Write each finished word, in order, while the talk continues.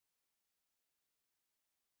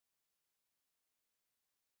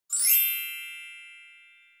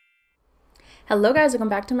Hello guys, welcome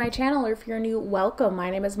back to my channel, or if you're new, welcome. My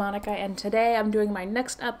name is Monica and today I'm doing my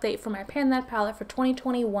next update for my Pan That palette for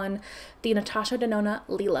 2021, the Natasha Denona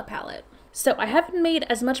Lila palette. So I haven't made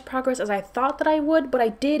as much progress as I thought that I would, but I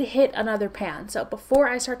did hit another pan. So before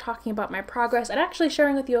I start talking about my progress and actually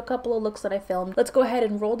sharing with you a couple of looks that I filmed, let's go ahead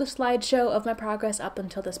and roll the slideshow of my progress up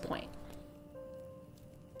until this point.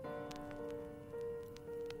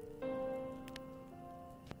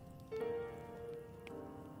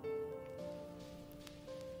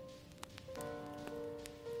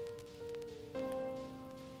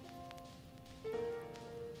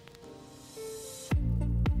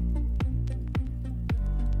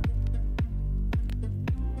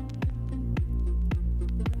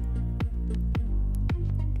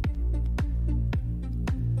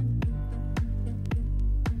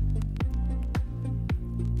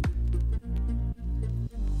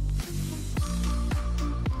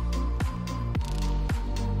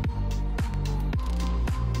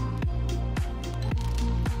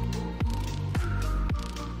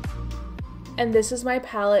 And this is my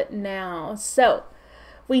palette now. So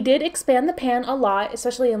we did expand the pan a lot,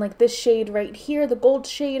 especially in like this shade right here, the gold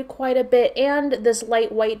shade, quite a bit, and this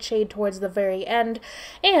light white shade towards the very end.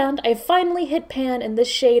 And I finally hit pan in this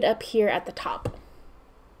shade up here at the top.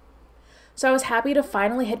 So I was happy to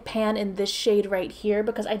finally hit pan in this shade right here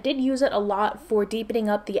because I did use it a lot for deepening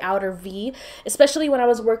up the outer V, especially when I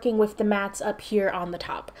was working with the mattes up here on the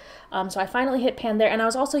top. So I finally hit pan there, and I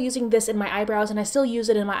was also using this in my eyebrows, and I still use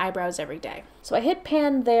it in my eyebrows every day. So I hit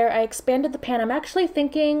pan there, I expanded the pan. I'm actually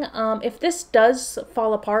thinking if this does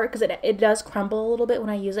fall apart, because it does crumble a little bit when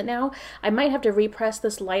I use it now, I might have to repress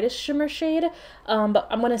this lightest shimmer shade, but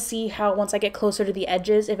I'm going to see how once I get closer to the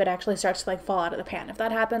edges, if it actually starts to like fall out of the pan. If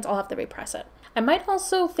that happens, I'll have to repress it. I might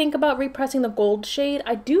also think about repressing the gold shade.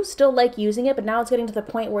 I do still like using it, but now it's getting to the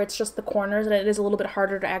point where it's just the corners and it is a little bit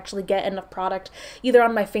harder to actually get enough product either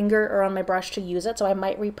on my finger or on my brush to use it, so I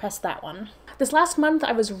might repress that one. This last month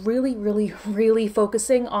I was really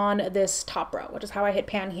focusing on this top row, which is how I hit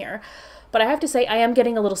pan here. But I have to say, I am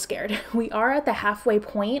getting a little scared. We are at the halfway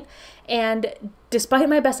point, and despite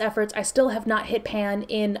my best efforts, I still have not hit pan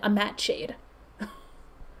in a matte shade.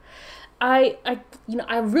 I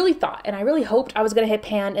really thought and I really hoped I was gonna hit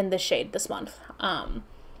pan in this shade this month.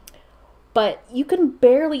 But you can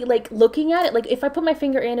barely, like, looking at it, like if I put my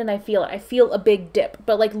finger in and I feel it, I feel a big dip.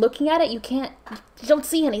 But like looking at it, you don't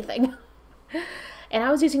see anything. And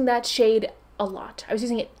I was using that shade a lot. I was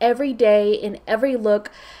using it every day in every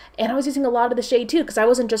look. And I was using a lot of the shade too, because I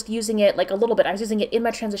wasn't just using it like a little bit. I was using it in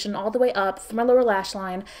my transition all the way up from my lower lash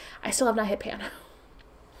line. I still have not hit pan.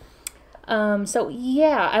 So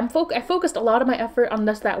yeah, I focused a lot of my effort on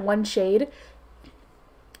just that one shade,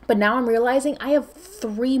 but now I'm realizing I have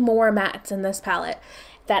 3 more mattes in this palette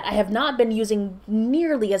that I have not been using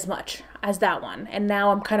nearly as much as that one, and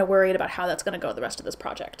now I'm kind of worried about how that's going to go the rest of this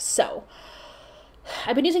project. So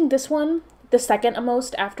I've been using this one the second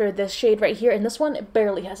most after this shade right here, and this one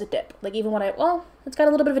barely has a dip. Like even when well, it's got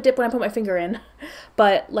a little bit of a dip when I put my finger in,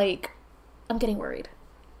 but like I'm getting worried.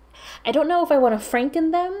 I don't know if I want to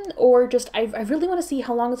franken them or just, I really want to see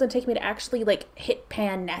how long it's going to take me to actually like hit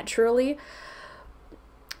pan naturally.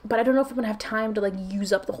 But I don't know if I'm going to have time to like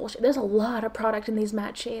use up the whole shade. There's a lot of product in these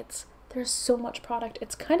matte shades. There's so much product.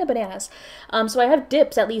 It's kind of bananas. So I have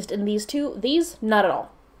dips at least in these two. These, not at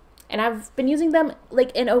all. And I've been using them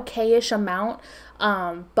like an okay-ish amount.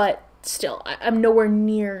 But still, I'm nowhere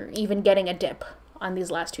near even getting a dip on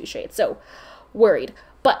these last 2 shades. So worried.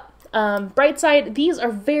 But bright side, these are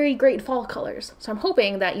very great fall colors. So I'm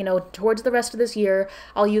hoping that, you know, towards the rest of this year,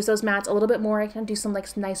 I'll use those mattes a little bit more. I can do some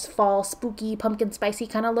like nice fall, spooky, pumpkin spicy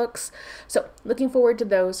kind of looks. So looking forward to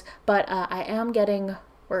those, but I am getting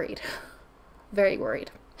worried. Very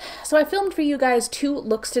worried. So I filmed for you guys 2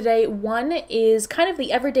 looks today. One is kind of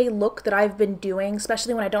the everyday look that I've been doing,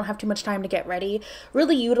 especially when I don't have too much time to get ready.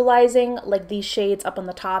 Really utilizing like these shades up on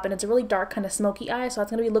the top, and it's a really dark kind of smoky eye, so that's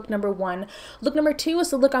going to be look number 1. Look number 2 is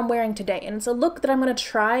the look I'm wearing today, and it's a look that I'm going to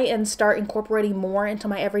try and start incorporating more into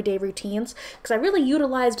my everyday routines, because I really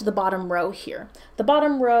utilized the bottom row here. The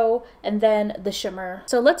bottom row and then the shimmer.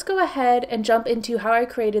 So let's go ahead and jump into how I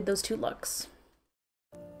created those 2 looks.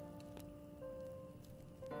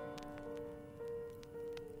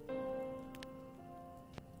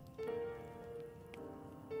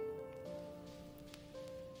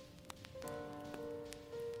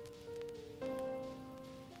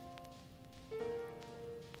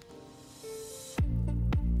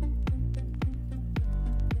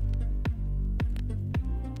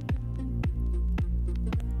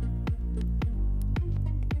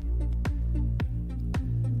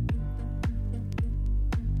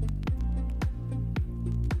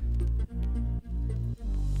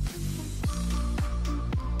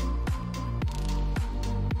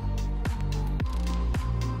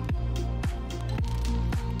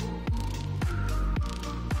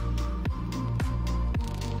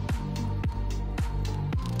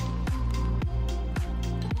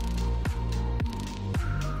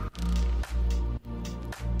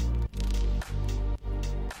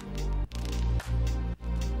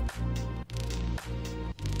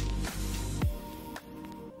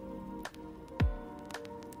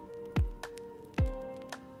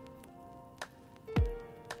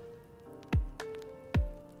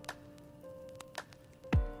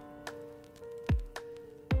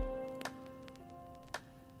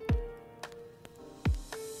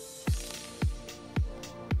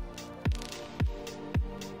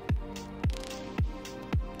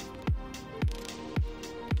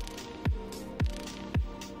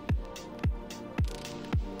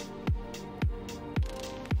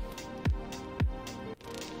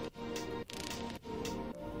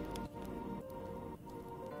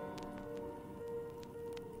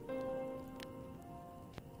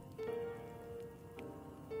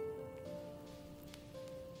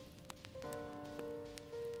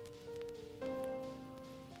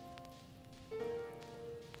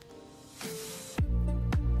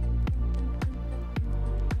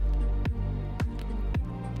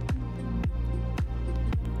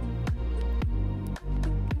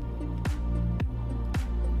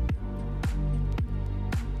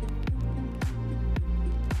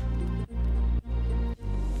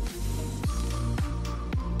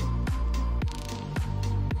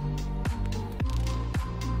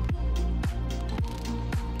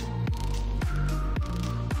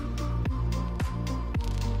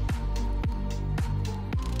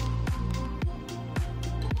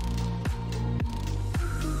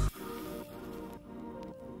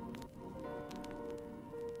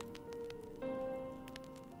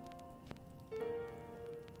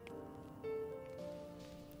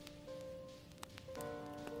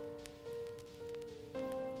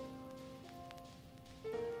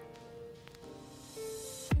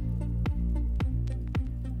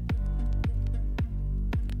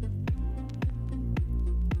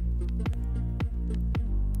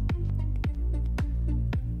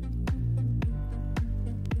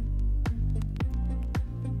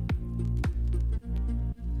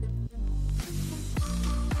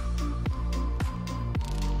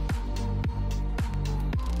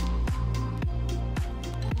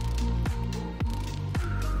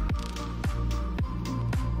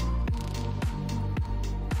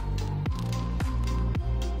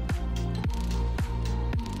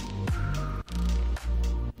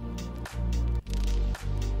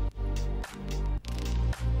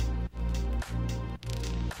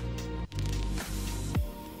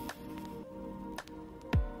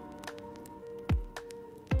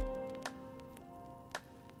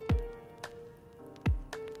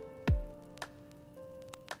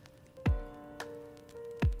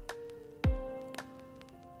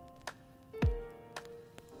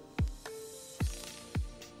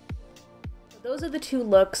 Those are the two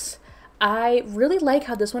looks. I really like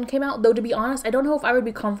how this one came out, though to be honest, I don't know if I would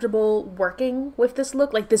be comfortable working with this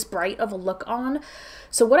look, like this bright of a look on.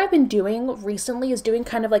 So what I've been doing recently is doing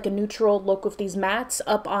kind of like a neutral look with these mattes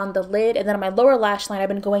up on the lid, and then on my lower lash line, I've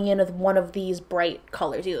been going in with one of these bright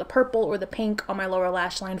colors, either the purple or the pink on my lower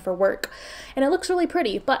lash line for work. And it looks really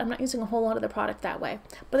pretty, but I'm not using a whole lot of the product that way.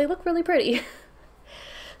 But they look really pretty.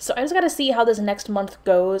 So I just gotta see how this next month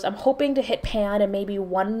goes. I'm hoping to hit pan and maybe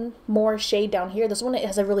one more shade down here. This one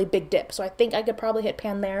has a really big dip, so I think I could probably hit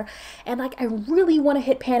pan there. And like, I really want to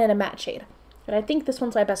hit pan in a matte shade. And I think this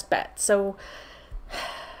one's my best bet. So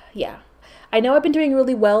yeah. I know I've been doing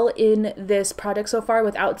really well in this project so far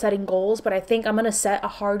without setting goals, but I think I'm gonna set a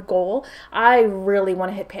hard goal. I really want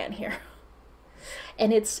to hit pan here.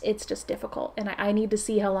 And it's just difficult, and I need to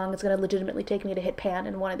see how long it's going to legitimately take me to hit pan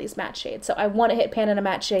in one of these matte shades. So I want to hit pan in a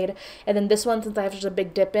matte shade, and then this one, since I have such a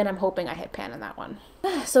big dip in, I'm hoping I hit pan in that one.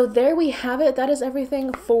 So there we have it. That is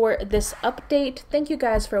everything for this update. Thank you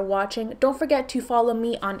guys for watching. Don't forget to follow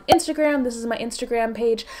me on Instagram. This is my Instagram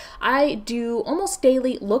page. I do almost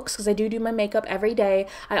daily looks because I do my makeup every day.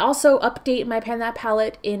 I also update my Pan That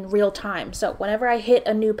palette in real time. So whenever I hit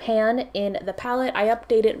a new pan in the palette, I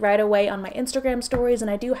update it right away on my Instagram stories, and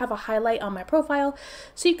I do have a highlight on my profile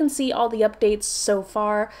so you can see all the updates so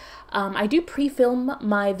far. I do pre-film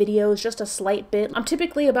my videos just a slight bit. I'm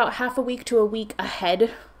typically about half a week to a week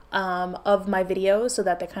ahead of my videos so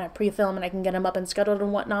that they kind of pre-film and I can get them up and scheduled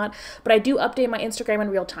and whatnot. But I do update my Instagram in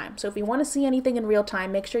real time. So if you want to see anything in real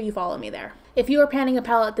time, make sure you follow me there. If you are panning a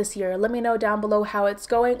palette this year, let me know down below how it's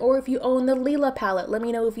going. Or if you own the Lila palette, let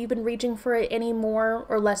me know if you've been reaching for it any more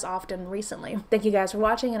or less often recently. Thank you guys for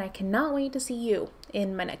watching, and I cannot wait to see you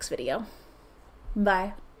in my next video.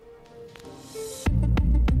 Bye.